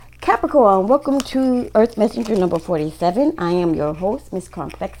Capricorn, welcome to Earth Messenger number 47. I am your host, Miss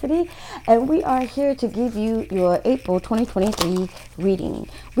Complexity, and we are here to give you your April 2023 reading.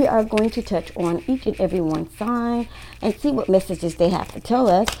 We are going to touch on each and every one sign and see what messages they have to tell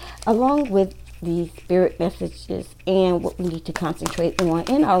us, along with the spirit messages and what we need to concentrate on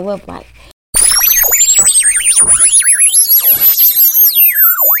in our love life.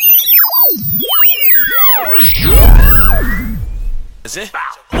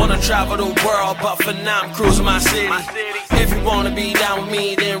 Wanna travel the world, but for now I'm cruising my city. If you wanna be down with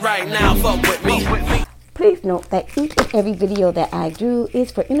me, then right now fuck with me. Please note that each and every video that I do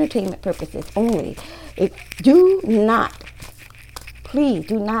is for entertainment purposes only. Please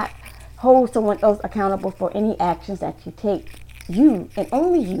do not hold someone else accountable for any actions that you take. You and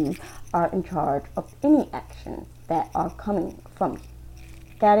only you are in charge of any actions that are coming from you.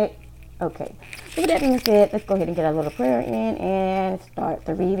 Got it? Okay, so with that being said, let's go ahead and get a little prayer in and start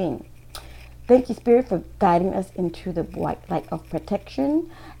the reading. Thank you, Spirit, for guiding us into the white light of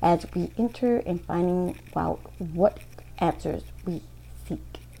protection as we enter and finding out what answers we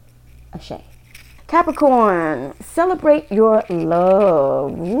seek. Ashe. Capricorn, celebrate your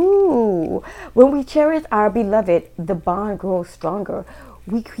love. Woo. When we cherish our beloved, the bond grows stronger.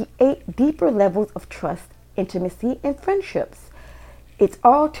 We create deeper levels of trust, intimacy, and friendships. It's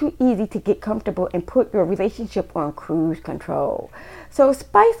all too easy to get comfortable and put your relationship on cruise control. So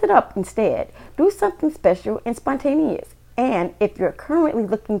spice it up instead. Do something special and spontaneous. And if you're currently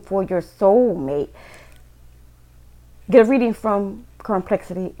looking for your soulmate, get a reading from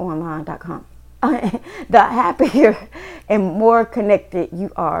ComplexityOnline.com. The happier and more connected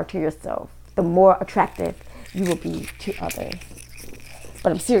you are to yourself, the more attractive you will be to others.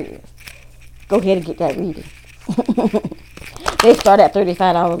 But I'm serious. Go ahead and get that reading. They start at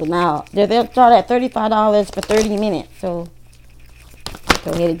 $35 an hour. They'll start at $35 for 30 minutes. So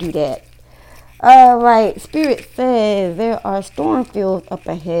go ahead and do that. All right. Spirit says there are storm fields up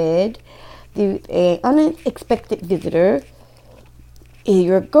ahead. There's an unexpected visitor in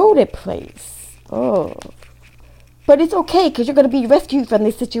your go-to place. Oh. But it's okay because you're going to be rescued from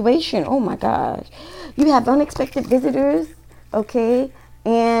this situation. Oh, my gosh. You have unexpected visitors. Okay.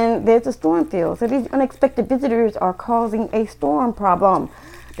 And there's a storm field. So these unexpected visitors are causing a storm problem.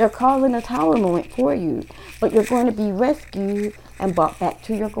 They're causing a tower moment for you. But you're going to be rescued and brought back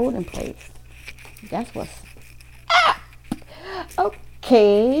to your golden place. That's what's up.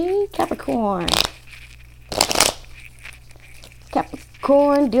 Okay, Capricorn.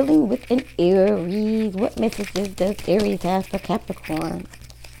 Capricorn dealing with an Aries. What messages does Aries have for Capricorn?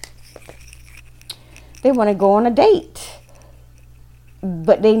 They want to go on a date.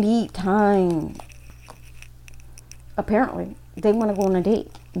 But they need time. Apparently, they want to go on a date,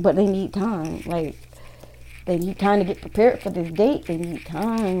 but they need time. Like, they need time to get prepared for this date. They need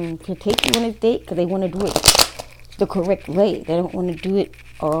time to take you on this date because they want to do it the correct way. They don't want to do it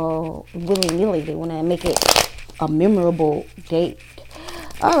willy-nilly. They want to make it a memorable date.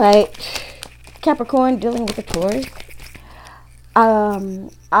 All right, Capricorn dealing with a Taurus.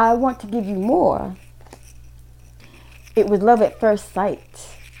 I want to give you more. It was love at first sight.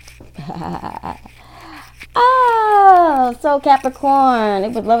 Oh, so Capricorn,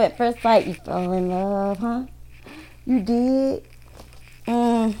 it was love at first sight. You fell in love, huh? You did?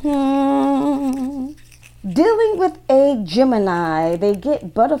 Dealing with a Gemini, they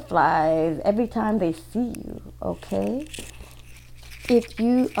get butterflies every time they see you, okay? If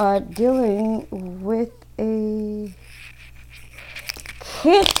you are dealing with a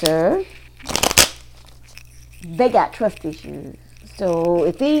Cancer, they got trust issues. So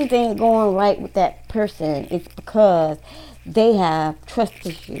if anything going right with that person, it's because they have trust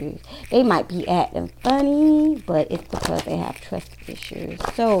issues. They might be acting funny, but it's because they have trust issues.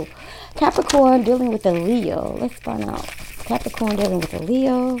 So Capricorn dealing with a Leo. Let's find out. Capricorn dealing with a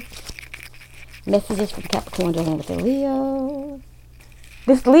Leo. Messages from Capricorn dealing with a Leo.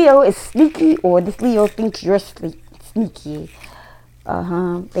 This Leo is sneaky, or this Leo thinks you're sneaky.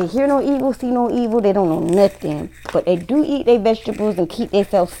 They hear no evil, see no evil. They don't know nothing, but they do eat their vegetables and keep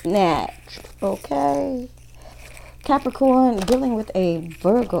themselves snatched. Okay. Capricorn dealing with a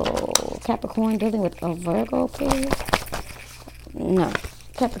Virgo. Capricorn dealing with a Virgo, please. No.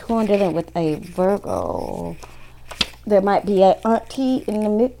 Capricorn dealing with a Virgo. There might be an auntie in the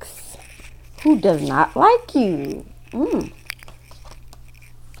mix who does not like you. And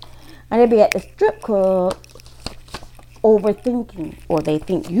they be at the strip club overthinking, or they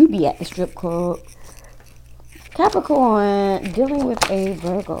think you be at the strip club. Capricorn dealing with a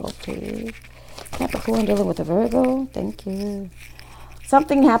Virgo, please. Capricorn dealing with a Virgo. Thank you.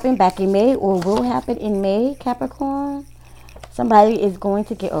 Something happened back in May, or will happen in May, Capricorn. Somebody is going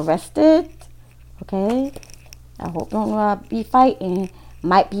to get arrested. Okay? I hope don't be fighting.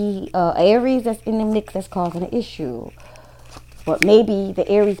 Might be Aries that's in the mix that's causing an issue. But maybe the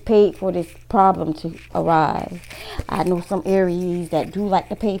Aries paid for this problem to arise. I know some Aries that do like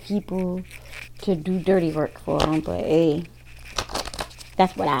to pay people to do dirty work for them. But hey,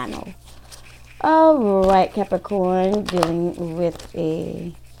 that's what I know. Alright, Capricorn dealing with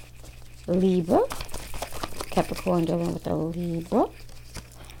a Libra. Capricorn dealing with a Libra.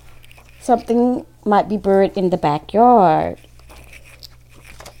 Something might be buried in the backyard.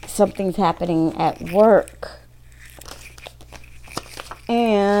 Something's happening at work.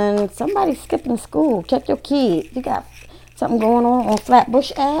 And somebody's skipping school. Check your kids. You got something going on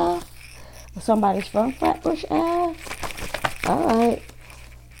Flatbush Ave? Or somebody's from Flatbush Ave? Alright.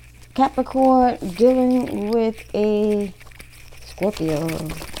 Capricorn dealing with a Scorpio.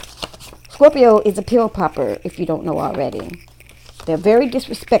 Scorpio is a pill popper, if you don't know already. They're very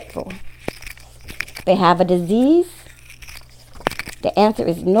disrespectful. They have a disease. The answer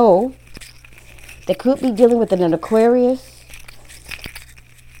is no. They could be dealing with an Aquarius.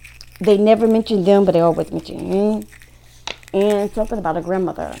 They never mention them, but they always mention you. And something about a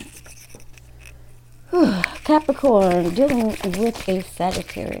grandmother. Capricorn dealing with a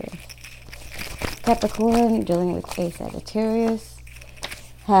Sagittarius. Capricorn dealing with a Sagittarius.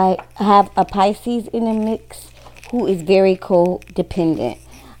 Have a Pisces in the mix who is very codependent.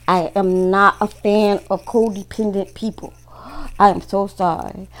 I am not a fan of codependent people. I am so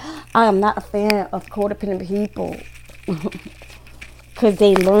sorry. I am not a fan of codependent people. Because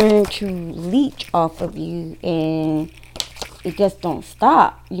they learn to leech off of you and it just don't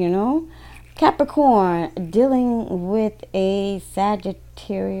stop, you know. Capricorn dealing with a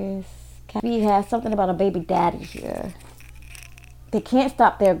Sagittarius. We have something about a baby daddy here. They can't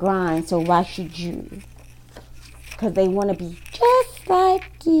stop their grind, so why should you? Because they want to be just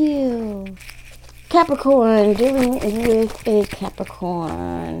like you. Capricorn dealing with a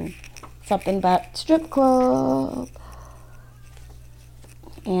Capricorn. Something about strip club.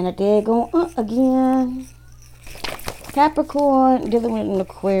 And a daggone again. Capricorn dealing with an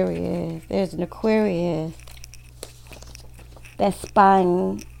Aquarius. There's an Aquarius that's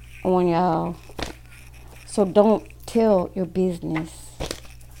spying on y'all. So don't tell your business.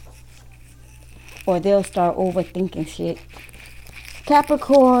 Or they'll start overthinking shit.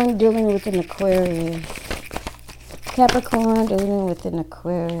 Capricorn dealing with an Aquarius. Capricorn dealing with an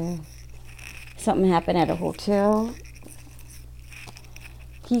Aquarius. Something happened at a hotel.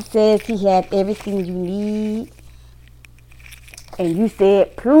 He says he had everything you need. And you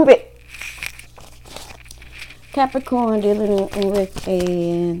said, prove it. Capricorn dealing with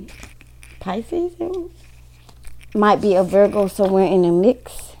a Pisces. Might be a Virgo somewhere in the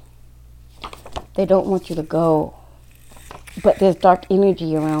mix. They don't want you to go. But there's dark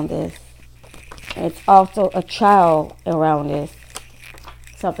energy around this. It's also a child around this.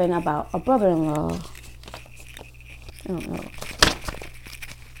 Something about a brother-in-law. I don't know.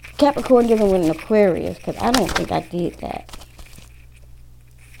 Capricorn dealing with an Aquarius, because I don't think I did that.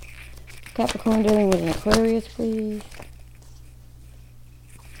 Capricorn dealing with an Aquarius, please.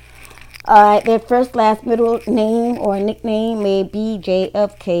 Alright, their first, last, middle name or nickname may be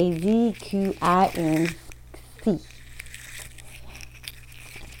JFKZQINC.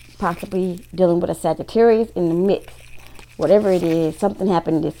 Possibly dealing with a Sagittarius in the mix. Whatever it is, something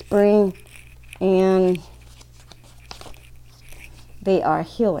happened this spring and they are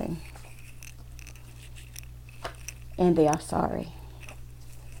healing. And they are sorry.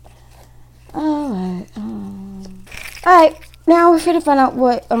 Alright. Alright. Now we're going to find out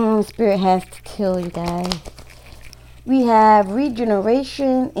what Spirit has to tell you guys. We have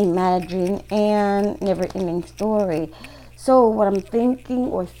regeneration, imagining, and never-ending story. So what I'm thinking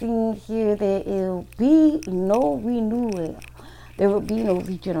or seeing here, there will be no renewal. There will be no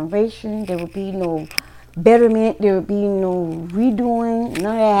regeneration. There will be no betterment. There will be no redoing.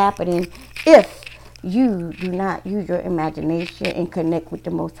 None of that happening if you do not use your imagination and connect with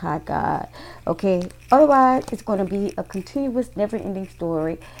the Most High God. Okay? Otherwise, it's going to be a continuous, never-ending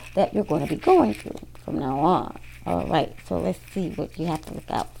story that you're going to be going through from now on. All right. So let's see what you have to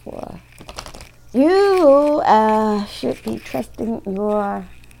look out for. You should be trusting your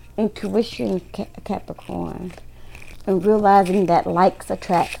intuition, Capricorn, and realizing that likes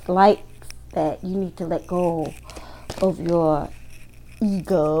attract likes, that you need to let go of your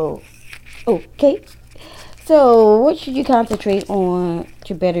ego. Okay, so what should you concentrate on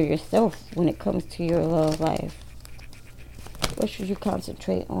to better yourself when it comes to your love life? What should you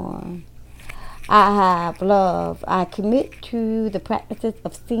concentrate on? I have love. I commit to the practices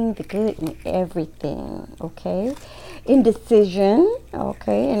of seeing the good in everything. Okay. Indecision.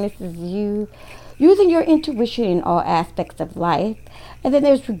 Okay. And this is you using your intuition in all aspects of life. And then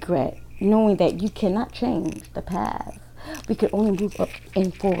there's regret, knowing that you cannot change the past. We can only move up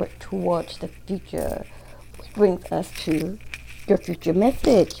and forward towards the future. Which brings us to your future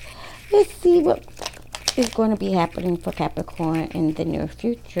message. Let's see what is going to be happening for Capricorn in the near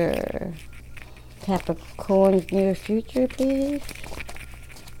future. Capricorn's near future, please.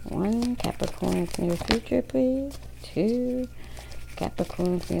 1, Capricorn's near future, please. 2,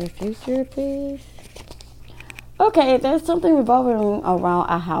 Capricorn's near future, please. Okay, there's something revolving around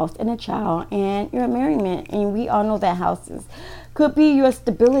a house and a child and your merriment, and we all know that houses could be your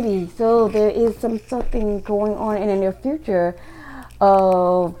stability. So there is something going on in the near future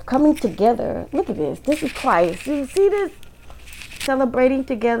of coming together. Look at this. This is Christ. You see this? Celebrating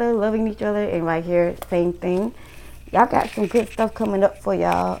together, loving each other, and right here, same thing. Y'all got some good stuff coming up for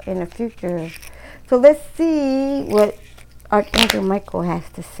y'all in the future. So let's see what Archangel Michael has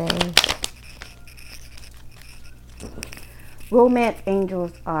to say. Romance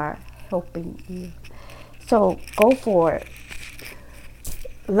angels are helping you. So go for it.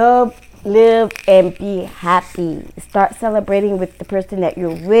 Love, live, and be happy. Start celebrating with the person that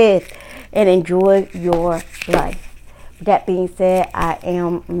you're with and enjoy your life. That being said, I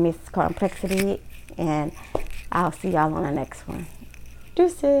am Miss Complexity, and I'll see y'all on the next one.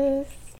 Deuces.